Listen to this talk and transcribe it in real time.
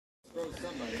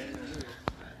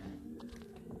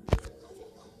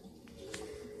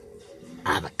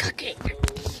cupcake.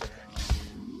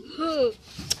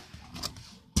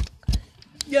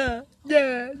 Yeah.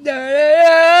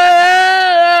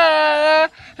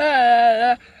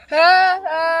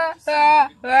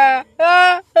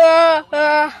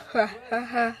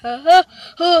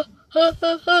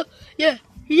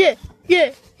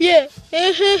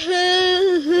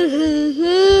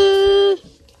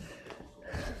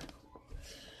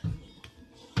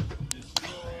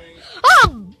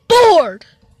 I'm bored.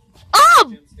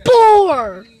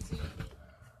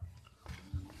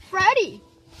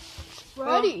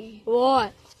 Freddy.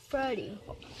 What? Freddy.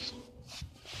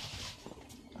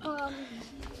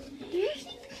 Do you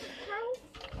think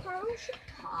Carl should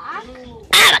talk?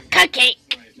 I'm a cupcake.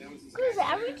 Because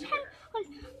every time when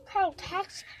Carl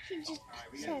talks, he just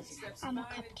says, I'm a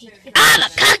cupcake. I'm a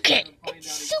cupcake.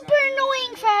 It's super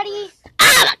annoying, Freddy.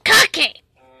 I'm a cupcake.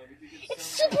 It's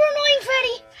super annoying,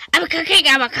 Freddy. I'm a cupcake.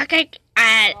 I'm a cupcake.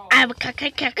 I'm a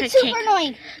cupcake. It's super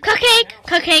annoying. Cupcake.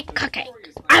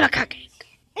 I'm a cupcake.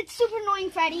 It's super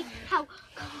annoying, Freddy, how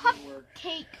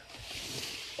Cupcake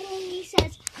only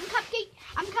says, I'm cupcake,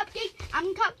 I'm cupcake,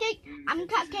 I'm cupcake, I'm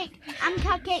cupcake, I'm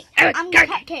cupcake, I'm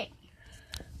cupcake.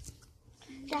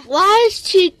 Why is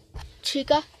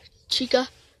Chica?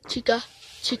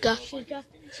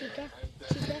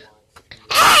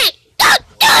 Hey! Don't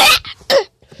do it!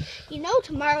 You know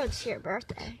tomorrow it's your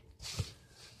birthday,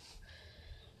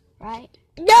 right?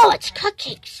 No, it's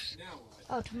cupcakes.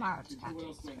 Oh, tomorrow it's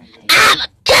Cupcake's birthday. I'm a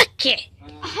cupcake.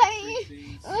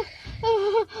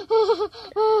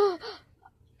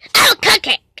 I'm a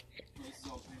cupcake.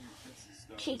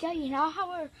 Chica, you know how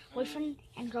our boyfriend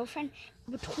and girlfriend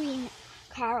between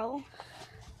Carl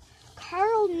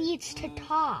needs to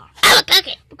talk. I'm a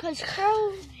cupcake. Because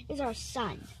Carl is our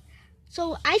son.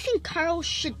 So I think Carl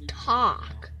should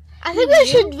talk. I think we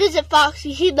should visit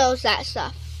Foxy. He knows that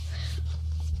stuff.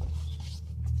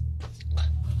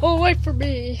 Oh, wait for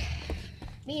me.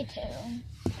 Me too.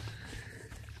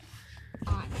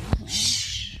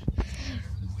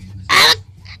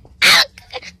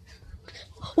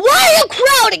 Why are you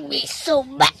crowding me so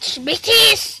much,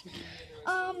 Mrs.?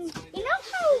 You know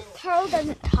how Carl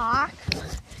doesn't talk?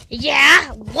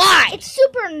 Yeah, why? It's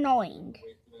super annoying.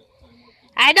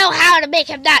 I know how to make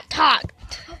him not talk.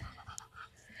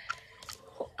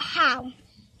 How?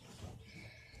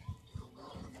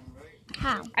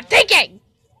 I'm thinking.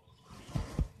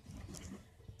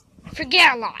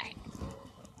 Forget a lie.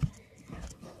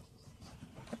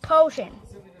 A potion.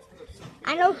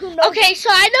 I know who knows. Okay, so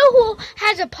I know who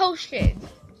has a potion.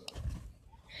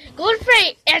 Golden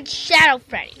Freddy and Shadow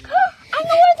Freddy. I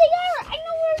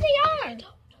know where they are.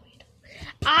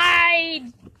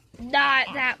 I'm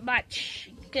not that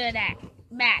much good at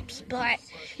maps, but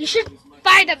you should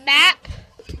find a map.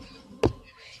 You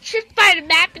should find a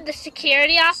map in the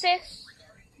security office.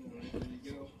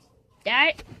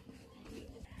 Right?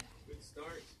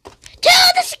 To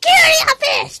the security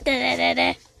office! What's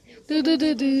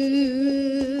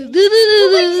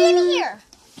in here?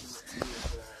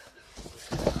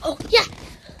 Oh, yeah.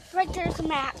 Right there's a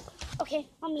map. Okay,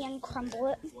 let me uncrumble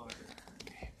it.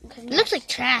 Okay, It looks like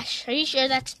trash. Are you sure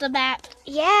that's the map?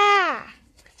 yeah.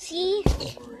 See?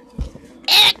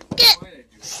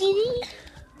 See?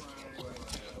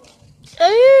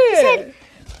 Said,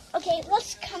 okay,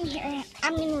 let's come here.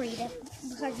 I'm going to read it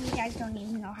because you guys don't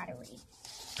even know how to read.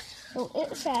 So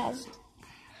it says,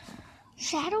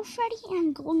 Shadow Freddy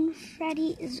and Golden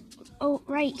Freddy is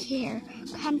right here.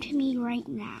 Come to me right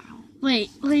now.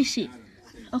 Wait, let me see.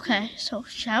 Okay, so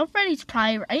Shadow Freddy's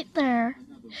probably right there.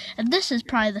 And this is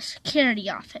probably the security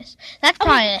office. That's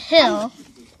probably a hill.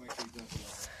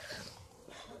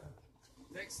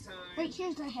 Right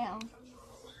here's the hill.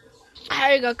 How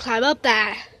are you going to climb up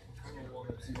that?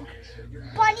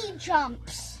 Bunny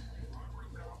jumps.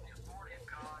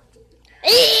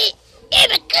 Give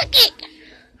a cookie!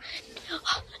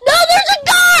 No, there's a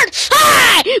guard!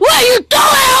 Hey! What are you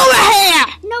doing over here?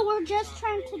 No, we're just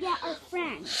trying to get our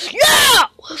friend. No!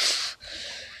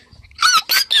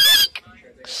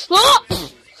 Oh!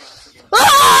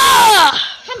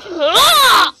 Ah! Come to me.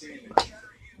 Ah!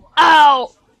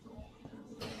 Ow!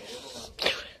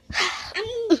 I'm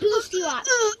going to boost you up.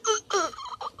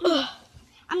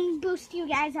 I'm going to boost you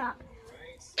guys up.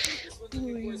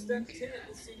 We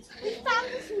found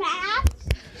this map.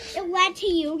 It led to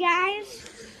you guys.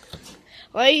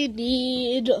 What do you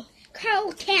need?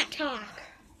 Carl can't talk.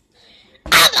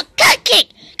 I'm a cookie!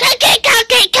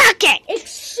 Cookie!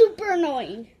 It's super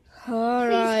annoying.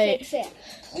 Alright. Please fix it.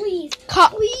 Please.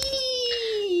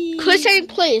 Please. Quit saying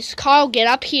please. Carl, get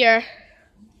up here.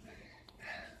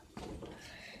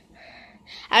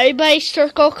 Everybody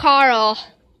circle Carl.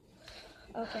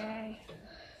 Okay.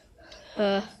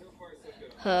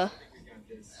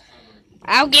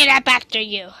 I'll get up after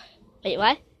you. Wait,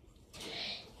 what?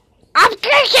 I'm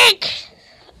cooking!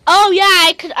 Oh, yeah,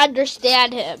 I could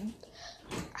understand him.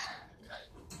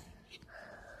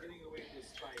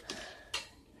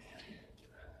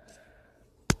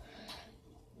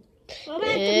 What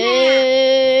about the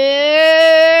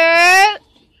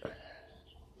map?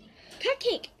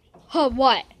 Cupcake. Huh,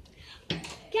 what?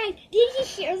 Guys, did you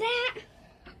hear that?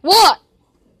 What?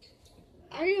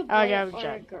 Are you a boy or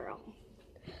a girl?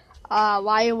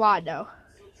 Why you want to know?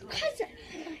 Because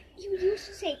you used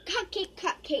to say cupcake,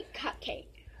 cupcake, cupcake.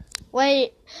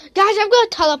 Wait. Guys, I'm going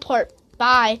to teleport.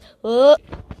 Bye. Where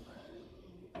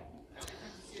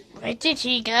did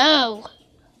he go?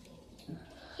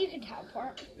 You can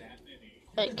teleport.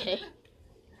 Okay.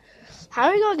 How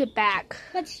are we going to get back?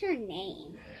 What's your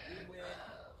name?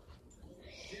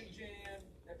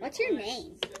 What's your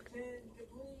name?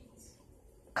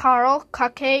 Carl,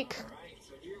 cupcake.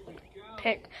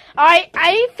 Pick. Alright,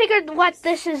 I figured what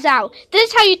this is out. This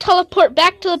is how you teleport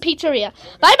back to the pizzeria.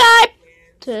 Bye bye!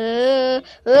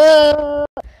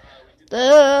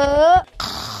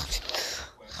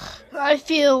 I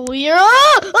feel weird.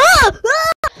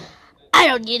 I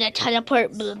don't need a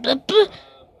teleport.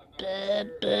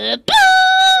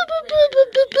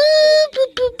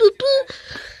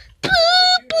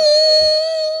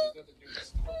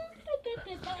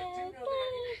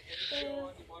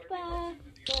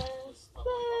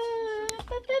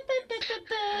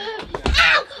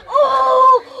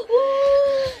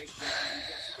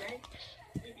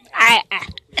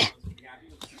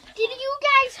 Did you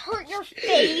guys hurt your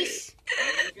face?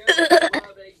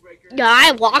 No,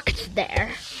 I walked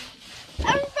there.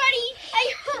 Everybody,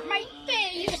 I hurt my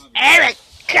face. I'm a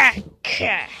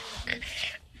cupcake.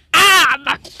 I'm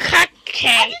a I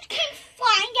cupcake. just came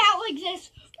flying out like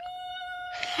this.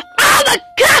 I'm a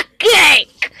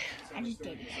cupcake. I just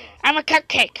did it. I'm a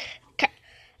cupcake.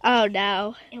 Oh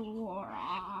no. Aurora.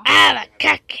 I'm a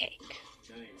cupcake.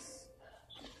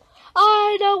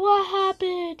 I know what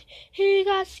happened. He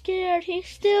got scared. He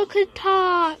still could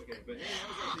talk.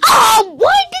 Oh,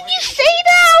 why did you say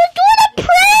that? I was doing a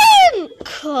prank.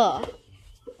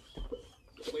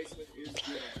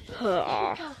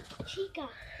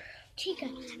 Chica,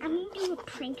 I'm gonna do a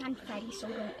prank on Freddy, so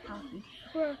don't tell him.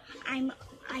 Where I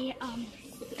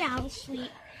fell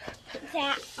asleep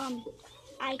that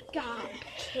I got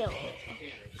killed.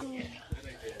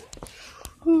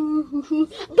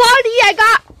 Buddy, I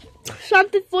got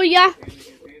something for ya.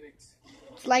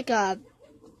 It's like a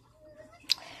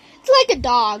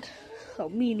dog. A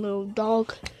mean little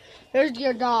dog. There's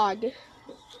your dog.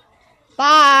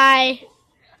 Bye.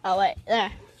 Oh wait,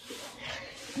 there.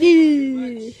 I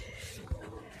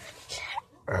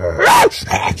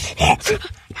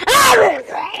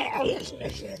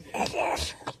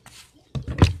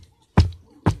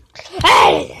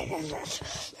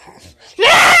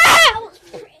was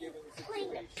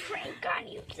playing a prank on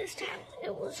you this time.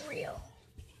 It was real.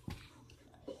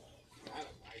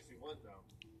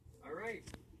 All right.